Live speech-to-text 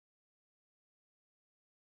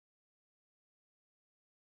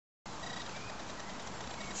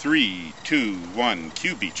3, 2, 1,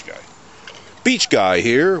 cue Beach Guy. Beach Guy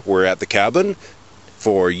here. We're at the cabin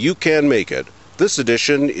for You Can Make It. This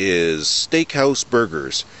edition is Steakhouse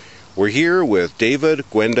Burgers. We're here with David,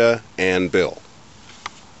 Gwenda, and Bill.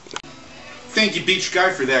 Thank you, Beach Guy,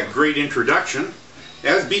 for that great introduction.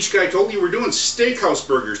 As Beach Guy told you, we're doing Steakhouse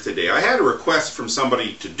Burgers today. I had a request from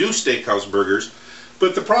somebody to do Steakhouse Burgers,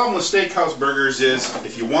 but the problem with Steakhouse Burgers is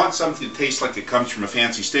if you want something to taste like it comes from a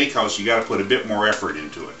fancy steakhouse, you got to put a bit more effort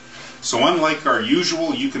into it. So unlike our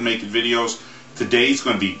usual You Can Make It videos, today's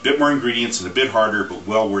going to be a bit more ingredients and a bit harder, but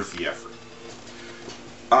well worth the effort.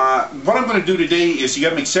 What I'm going to do today is you got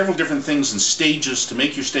to make several different things in stages to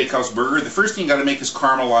make your steakhouse burger. The first thing you got to make is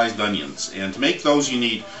caramelized onions, and to make those you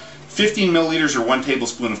need 15 milliliters or 1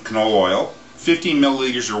 tablespoon of canola oil, 15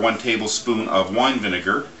 milliliters or 1 tablespoon of wine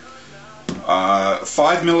vinegar, 5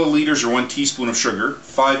 milliliters or 1 teaspoon of sugar,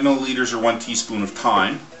 5 milliliters or 1 teaspoon of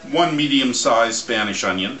thyme, 1 medium-sized Spanish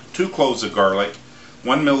onion, 2 cloves of garlic,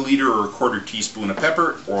 1 milliliter or 1/4 teaspoon of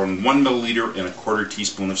pepper, or 1 milliliter and 1/4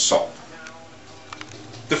 teaspoon of salt.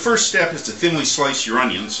 The first step is to thinly slice your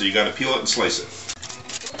onion, so you got to peel it and slice it.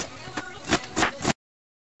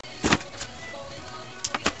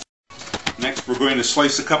 Next, we're going to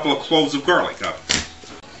slice a couple of cloves of garlic up.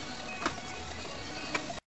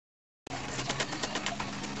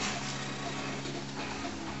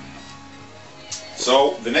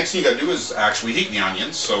 So the next thing you got to do is actually heat the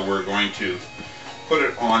onions. So we're going to put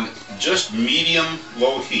it on just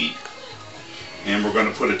medium-low heat, and we're going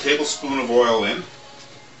to put a tablespoon of oil in.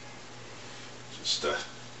 Just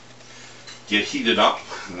get heated up.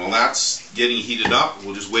 And while that's getting heated up,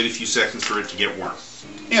 we'll just wait a few seconds for it to get warm.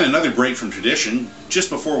 And another break from tradition, just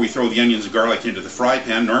before we throw the onions and garlic into the fry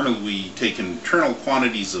pan, normally we take internal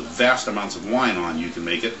quantities of vast amounts of wine on You Can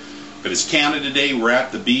Make It, but it's Canada Day, we're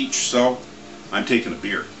at the beach, so I'm taking a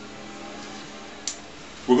beer.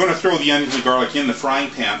 We're going to throw the onions and garlic in the frying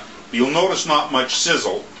pan. You'll notice not much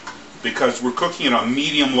sizzle because we're cooking it on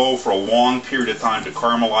medium-low for a long period of time to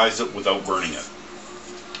caramelize it without burning it.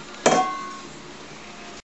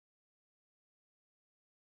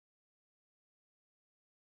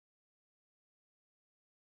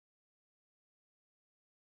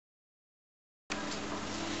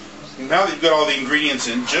 Now that you've got all the ingredients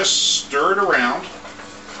in, just stir it around.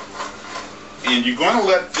 And you're going to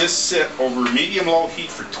let this sit over medium-low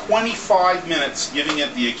heat for 25 minutes, giving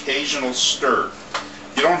it the occasional stir.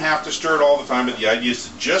 You don't have to stir it all the time, but the idea is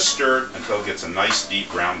to just stir it until it gets a nice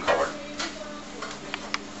deep brown color.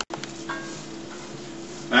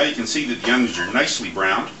 Now you can see that the onions are nicely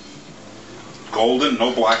browned. Golden,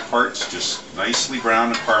 no black parts, just nicely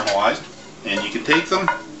browned and caramelized. And you can take them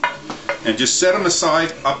and just set them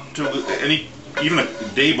aside up to even a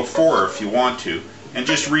day before if you want to, and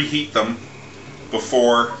just reheat them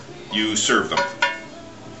before you serve them.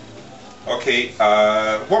 Okay,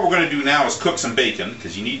 what we're going to do now is cook some bacon,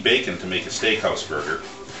 because you need bacon to make a steakhouse burger.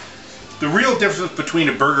 The real difference between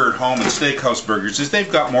a burger at home and steakhouse burgers is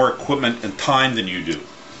they've got more equipment and time than you do.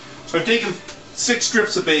 So I've taken 6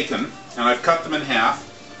 strips of bacon and I've cut them in half,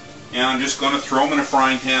 and I'm just going to throw them in a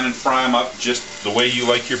frying pan and fry them up just the way you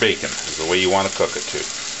like your bacon, the way you want to cook it too.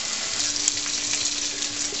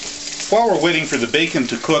 While we're waiting for the bacon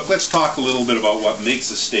to cook, let's talk a little bit about what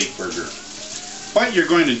makes a steak burger. What you're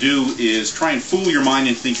going to do is try and fool your mind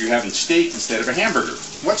and think you're having steak instead of a hamburger.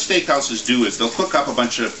 What steakhouses do is they'll cook up a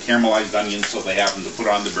bunch of caramelized onions so they have them to put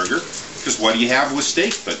on the burger, because what do you have with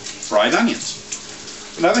steak but fried onions?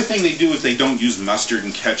 Another thing they do is they don't use mustard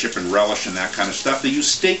and ketchup and relish and that kind of stuff. They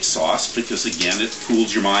use steak sauce because, again, it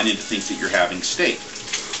fools your mind into think that you're having steak.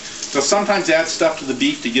 They'll sometimes add stuff to the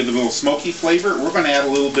beef to give it a little smoky flavor. We're going to add a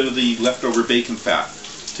little bit of the leftover bacon fat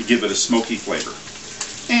to give it a smoky flavor.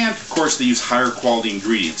 And, of course, they use higher quality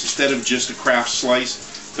ingredients. Instead of just a Kraft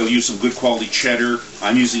slice, they'll use some good quality cheddar.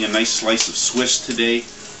 I'm using a nice slice of Swiss today.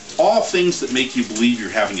 All things that make you believe you're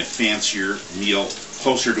having a fancier meal,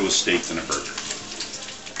 closer to a steak than a burger.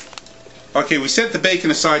 Okay, we set the bacon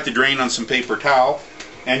aside to drain on some paper towel,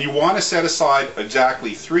 and you want to set aside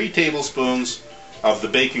exactly 3 tablespoons of the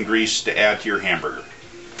bacon grease to add to your hamburger.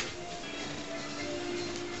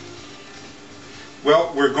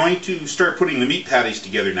 Well, we're going to start putting the meat patties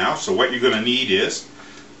together now, so what you're going to need is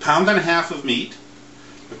 1.5 pounds of meat,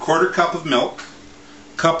 1/4 cup of milk,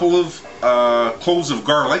 a couple of cloves of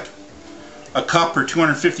garlic, a cup or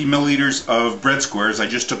 250 milliliters of bread squares. I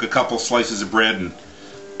just took a couple slices of bread and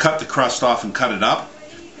cut the crust off and cut it up,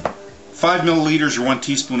 5 milliliters or 1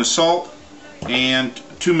 teaspoon of salt, and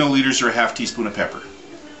 2 milliliters or a ½ teaspoon of pepper.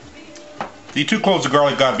 The 2 cloves of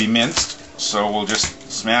garlic got to be minced, so we'll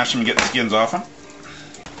just smash them and get the skins off them.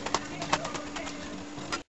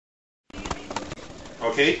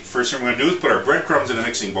 Okay, first thing we're going to do is put our breadcrumbs in a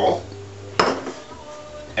mixing bowl.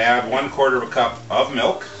 Add 1/4 cup of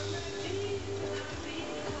milk.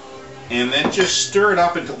 And then just stir it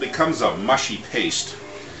up until it becomes a mushy paste.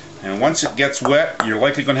 And once it gets wet, you're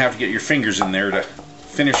likely going to have to get your fingers in there to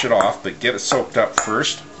finish it off, but get it soaked up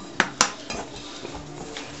first.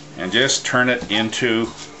 And just turn it into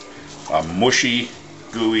a mushy,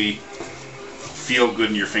 gooey, feel good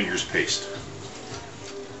in your fingers paste.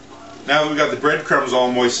 Now that we've got the breadcrumbs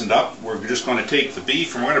all moistened up, we're just going to take the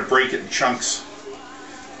beef and we're going to break it in chunks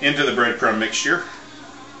into the breadcrumb mixture.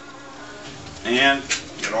 And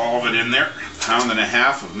get all of it in there. 1.5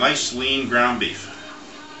 pounds of nice lean ground beef.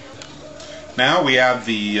 Now we add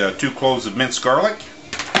the 2 cloves of minced garlic,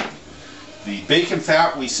 the bacon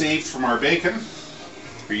fat we saved from our bacon,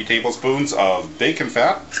 3 tablespoons of bacon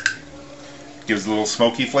fat, gives a little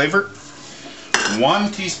smoky flavor,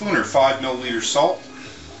 1 teaspoon or 5 milliliters salt,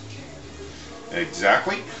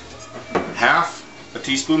 exactly, 1/2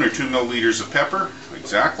 teaspoon or 2 milliliters of pepper,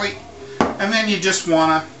 exactly, and then you just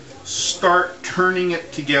want to start turning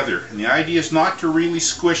it together. And the idea is not to really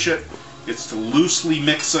squish it, it's to loosely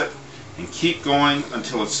mix it and keep going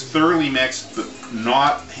until it's thoroughly mixed, but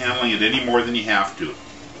not handling it any more than you have to.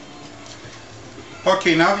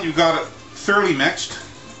 Okay, now that you've got it thoroughly mixed,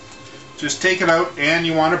 just take it out and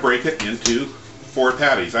you want to break it into 4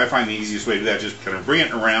 patties. I find the easiest way to do that, just kind of bring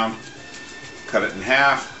it around, cut it in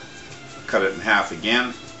half, cut it in half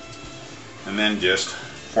again, and then just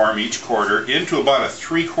form each quarter into about a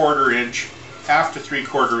 3/4 inch, 1/2 to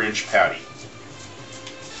 3/4 inch patty.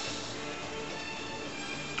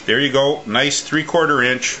 There you go, nice 3/4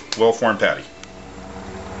 inch well-formed patty.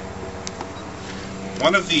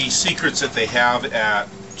 One of the secrets that they have at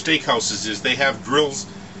steakhouses is they have grills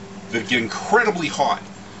that get incredibly hot,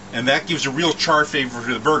 and that gives a real char flavor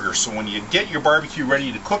to the burger. So when you get your barbecue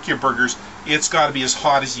ready to cook your burgers, it's got to be as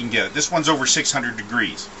hot as you can get it. This one's over 600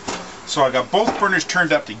 degrees. So I got both burners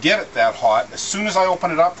turned up to get it that hot. As soon as I open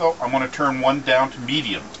it up though, I'm going to turn one down to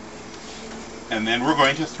medium. And then we're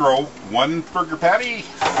going to throw 1 burger patty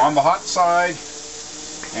on the hot side,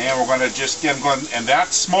 and we're going to just get them going. And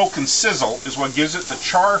that smoke and sizzle is what gives it the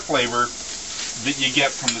char flavor that you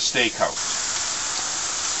get from the steakhouse.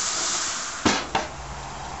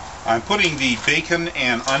 I'm putting the bacon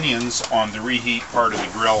and onions on the reheat part of the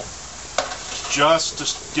grill just to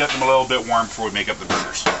get them a little bit warm before we make up the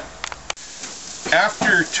burgers.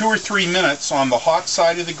 After 2 or 3 minutes on the hot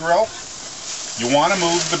side of the grill, you want to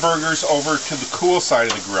move the burgers over to the cool side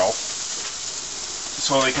of the grill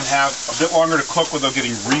so they can have a bit longer to cook without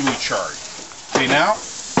getting really charred. Okay, now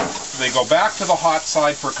they go back to the hot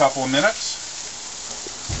side for a couple of minutes.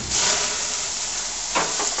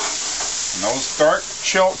 And those dark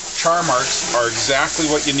char marks are exactly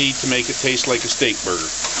what you need to make it taste like a steak burger.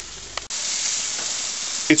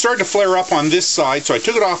 It started to flare up on this side, so I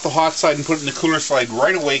took it off the hot side and put it in the cooler side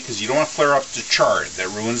right away because you don't want to flare up to char. That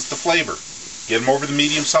ruins the flavor. Get them over the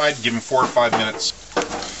medium side, give them 4 or 5 minutes.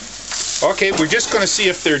 Okay, we're just going to see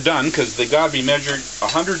if they're done because they got to be measured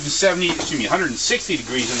 160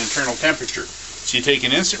 degrees in internal temperature. So you take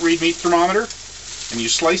an instant read meat thermometer and you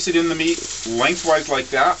slice it in the meat lengthwise like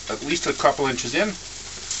that, at least a couple inches in,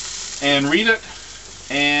 and read it,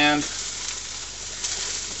 and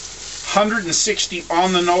 160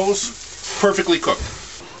 on the nose, perfectly cooked.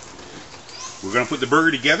 We're going to put the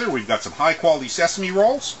burger together. We've got some high quality sesame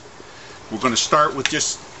rolls. We're going to start with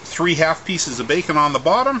just 3 half pieces of bacon on the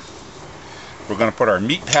bottom. We're going to put our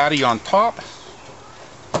meat patty on top.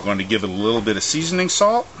 We're going to give it a little bit of seasoning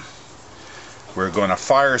salt. We're going to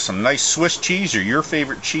fire some nice Swiss cheese or your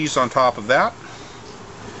favorite cheese on top of that.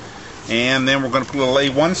 And then we're going to put a little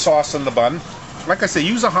A1 sauce on the bun. Like I say,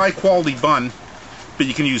 use a high quality bun, but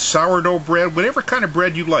you can use sourdough bread, whatever kind of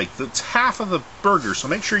bread you like. That's half of the burger, so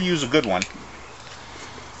make sure you use a good one.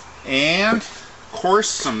 And of course,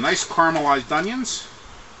 some nice caramelized onions.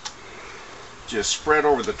 Just spread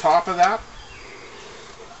over the top of that.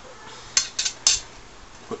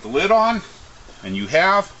 Put the lid on, and you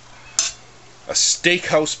have a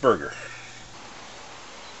steakhouse burger.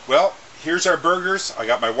 Well, here's our burgers. I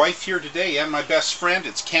got my wife here today and my best friend.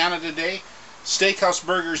 It's Canada Day. Steakhouse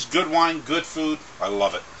burgers, good wine, good food. I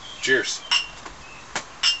love it. Cheers.